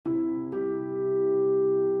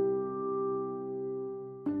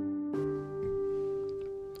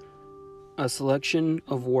A selection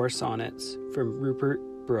of war sonnets from Rupert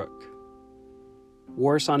Brooke.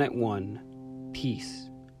 War Sonnet 1. Peace.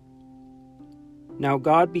 Now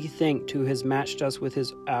God be thanked who has matched us with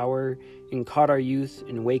his hour and caught our youth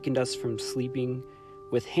and wakened us from sleeping,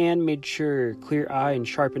 with hand made sure, clear eye and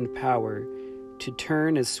sharpened power, to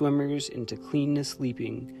turn as swimmers into cleanness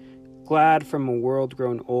leaping, glad from a world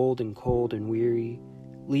grown old and cold and weary,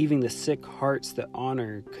 leaving the sick hearts that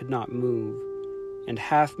honor could not move, and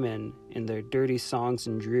half men in their dirty songs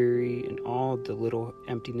and dreary and all the little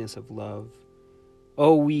emptiness of love.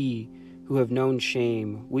 Oh, we who have known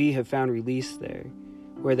shame, we have found release there,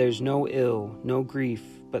 where there's no ill, no grief,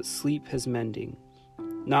 but sleep has mending.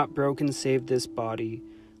 Not broken save this body,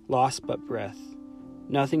 lost but breath.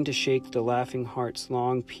 Nothing to shake the laughing heart's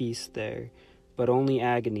long peace there, but only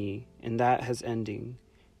agony, and that has ending.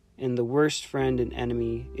 And the worst friend and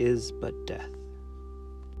enemy is but death.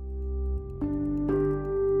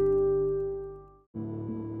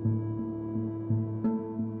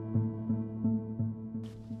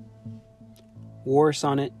 War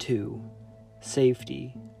Sonnet 2.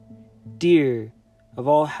 Safety. Dear, of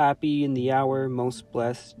all happy in the hour most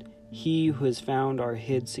blessed, he who has found our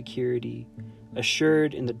hid security,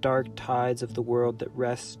 assured in the dark tides of the world that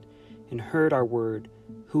rest, and heard our word,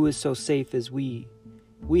 who is so safe as we?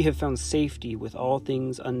 We have found safety with all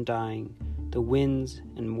things undying, the winds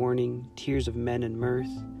and morning, tears of men and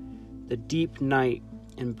mirth, the deep night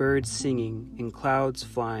and birds singing and clouds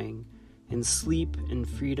flying, and sleep and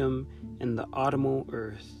freedom and the autumnal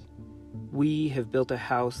earth. We have built a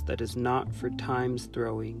house that is not for time's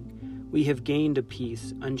throwing. We have gained a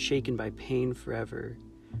peace unshaken by pain forever.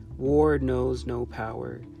 War knows no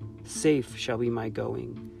power. Safe shall be my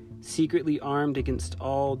going, secretly armed against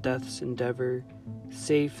all death's endeavor.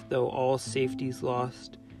 Safe though all safety's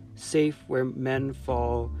lost, safe where men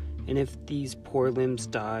fall, and if these poor limbs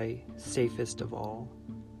die, safest of all.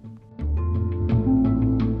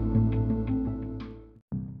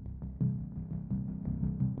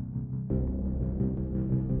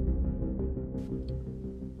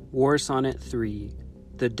 War Sonnet 3.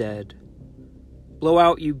 The Dead. Blow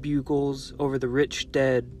out, you bugles, over the rich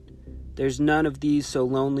dead. There's none of these so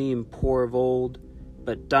lonely and poor of old,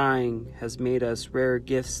 but dying has made us rarer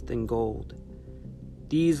gifts than gold.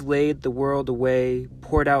 These laid the world away,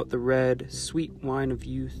 poured out the red, sweet wine of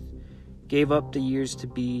youth, gave up the years to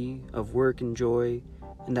be, of work and joy,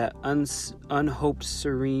 and that unhoped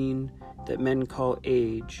serene that men call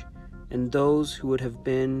age, and those who would have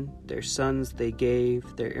been their sons they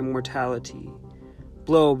gave their immortality.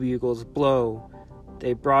 Blow, bugles, blow.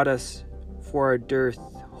 They brought us for our dearth,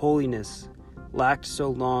 holiness, lacked so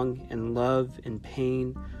long, and love and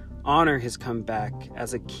pain. Honor has come back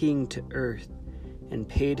as a king to earth, and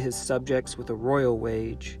paid his subjects with a royal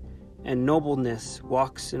wage, and nobleness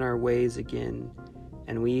walks in our ways again,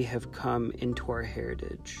 and we have come into our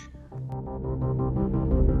heritage.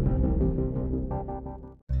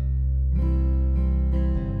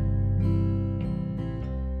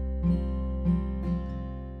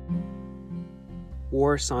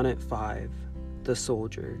 War Sonnet 5. The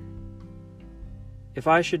Soldier. If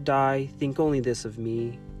I should die, think only this of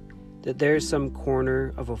me, that there's some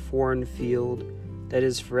corner of a foreign field that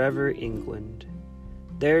is forever England.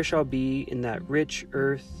 There shall be in that rich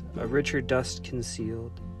earth a richer dust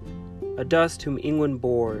concealed, a dust whom England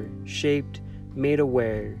bore, shaped, made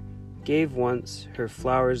aware, gave once her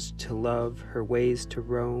flowers to love, her ways to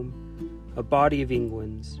roam, a body of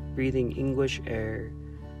England's, breathing English air,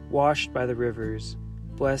 washed by the rivers,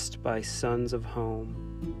 blessed by sons of home.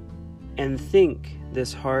 And think,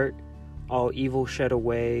 this heart, all evil shed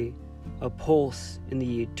away, a pulse in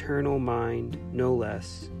the eternal mind, no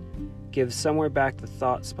less, gives somewhere back the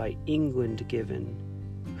thoughts by England given,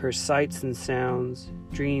 her sights and sounds,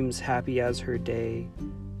 dreams happy as her day,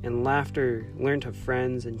 and laughter learnt of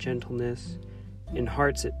friends and gentleness, and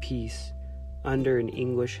hearts at peace under an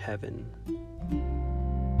English heaven.